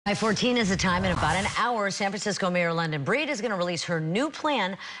I-14 is the time. In about an hour, San Francisco Mayor London Breed is going to release her new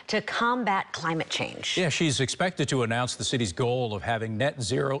plan to combat climate change. Yeah, she's expected to announce the city's goal of having net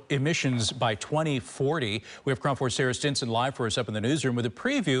zero emissions by 2040. We have KRON 4's Sara Stinson live for us up in the newsroom with a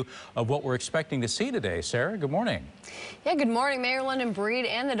preview of what we're expecting to see today. Sarah, good morning. Yeah, good morning. Mayor London Breed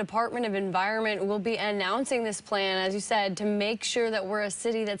and the Department of Environment will be announcing this plan, as you said, to make sure that we're a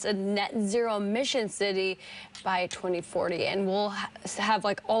city that's a net zero emission city by 2040. And we'll have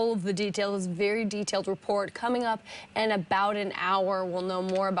like all of the details, this very detailed report coming up in about an hour. We'll know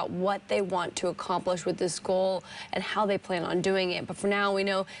more about what they want to accomplish with this goal and how they plan on doing it. But for now, we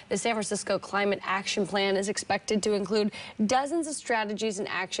know the San Francisco Climate Action Plan is expected to include dozens of strategies and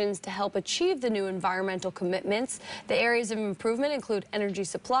actions to help achieve the new environmental commitments. The areas of improvement include energy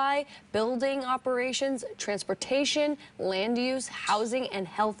supply, building operations, transportation, land use, housing, and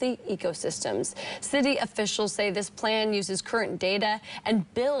healthy ecosystems. City officials say this plan uses current data and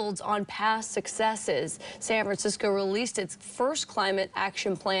builds on past successes. San Francisco released its first climate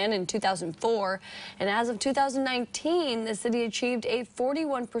action plan in 2004, and as of 2019, the city achieved a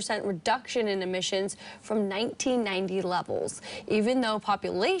 41% reduction in emissions from 1990 levels, even though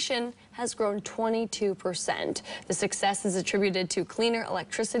population has grown 22%. The success is attributed to cleaner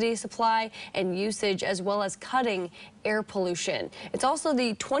electricity supply and usage, as well as cutting air pollution. It's also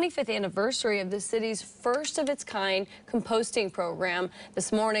the 25th anniversary of the city's first of its kind composting program.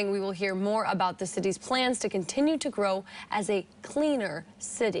 This morning, we will hear more about the city's plans to continue to grow as a cleaner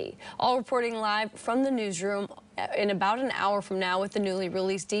city. All reporting live from the newsroom in about an hour from now with the newly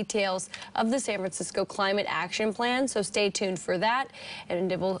released details of the San Francisco Climate Action Plan. So stay tuned for that.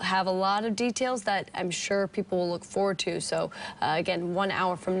 And it will have a lot of details that I'm sure people will look forward to. So again, 1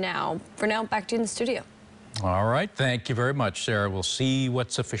 hour from now. For now, back to you in the studio. All right. Thank you very much, Sarah. We'll see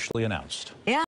what's officially announced. Yeah.